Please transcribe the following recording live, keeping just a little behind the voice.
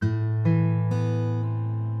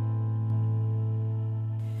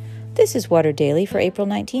This is Water Daily for April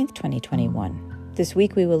 19th, 2021. This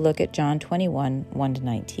week we will look at John 21,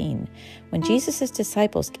 1-19, when Jesus'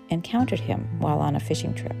 disciples encountered him while on a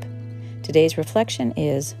fishing trip. Today's reflection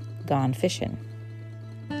is Gone Fishing.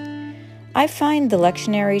 I find the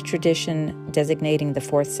lectionary tradition designating the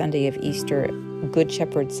fourth Sunday of Easter Good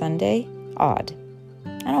Shepherd Sunday odd.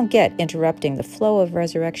 I don't get interrupting the flow of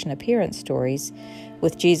resurrection appearance stories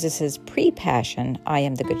with Jesus' pre-passion, I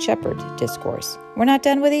am the Good Shepherd discourse. We're not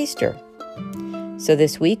done with Easter. So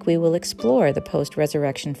this week we will explore the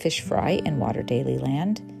post-resurrection fish fry in Water Daily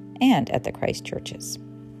land and at the Christ churches.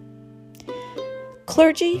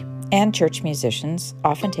 Clergy and church musicians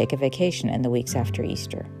often take a vacation in the weeks after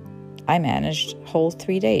Easter. I managed whole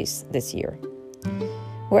 3 days this year.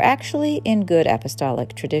 We're actually in good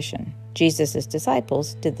apostolic tradition. Jesus'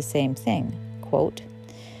 disciples did the same thing. Quote,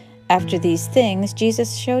 "After these things,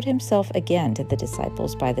 Jesus showed himself again to the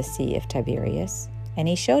disciples by the Sea of Tiberias, and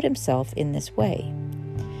he showed himself in this way.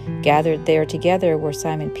 Gathered there together were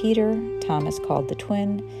Simon Peter, Thomas called the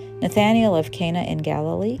twin, Nathanael of Cana in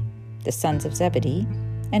Galilee, the sons of Zebedee,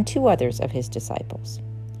 and 2 others of his disciples.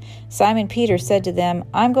 Simon Peter said to them,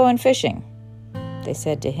 'I'm going fishing.' They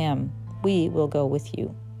said to him, 'We will go with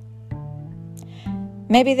you.'"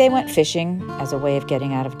 Maybe they went fishing as a way of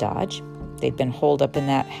getting out of Dodge. They'd been holed up in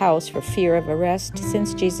that house for fear of arrest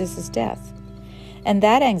since Jesus' death. And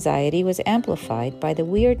that anxiety was amplified by the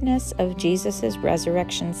weirdness of Jesus'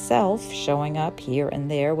 resurrection self showing up here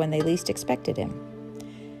and there when they least expected him.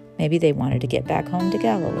 Maybe they wanted to get back home to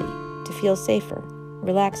Galilee, to feel safer,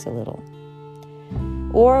 relax a little.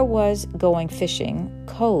 Or was going fishing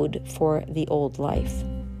code for the old life?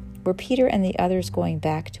 Were Peter and the others going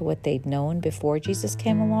back to what they'd known before Jesus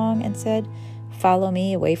came along and said, "Follow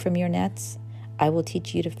me away from your nets. I will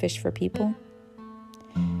teach you to fish for people"?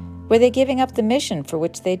 Were they giving up the mission for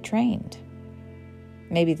which they'd trained?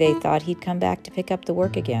 Maybe they thought he'd come back to pick up the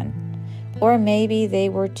work again. Or maybe they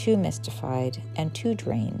were too mystified and too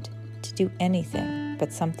drained to do anything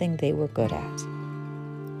but something they were good at.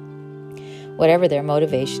 Whatever their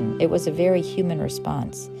motivation, it was a very human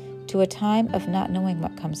response to a time of not knowing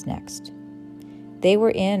what comes next. They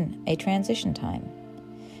were in a transition time.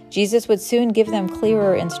 Jesus would soon give them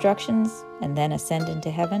clearer instructions and then ascend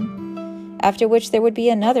into heaven, after which there would be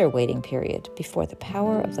another waiting period before the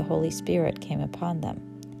power of the Holy Spirit came upon them.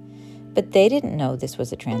 But they didn't know this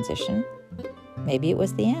was a transition. Maybe it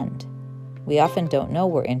was the end. We often don't know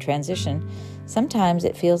we're in transition. Sometimes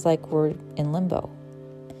it feels like we're in limbo.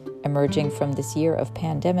 Emerging from this year of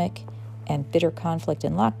pandemic and bitter conflict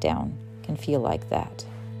and lockdown can feel like that.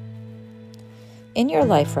 In your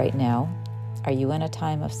life right now, are you in a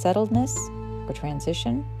time of settledness or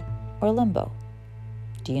transition or limbo?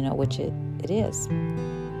 Do you know which it is?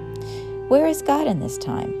 Where is God in this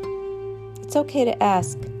time? It's okay to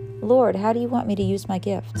ask, "Lord, how do you want me to use my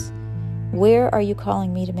gifts? Where are you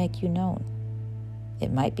calling me to make you known?"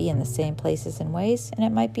 It might be in the same places and ways, and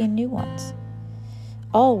it might be in new ones.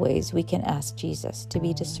 Always we can ask Jesus to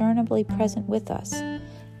be discernibly present with us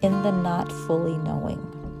in the not fully knowing.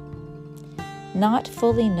 Not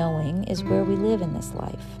fully knowing is where we live in this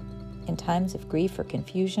life. In times of grief or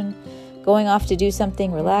confusion, going off to do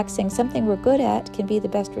something relaxing, something we're good at, can be the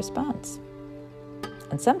best response.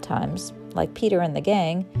 And sometimes, like Peter and the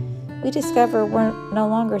gang, we discover we're no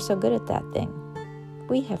longer so good at that thing.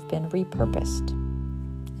 We have been repurposed.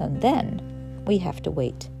 And then we have to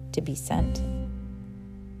wait to be sent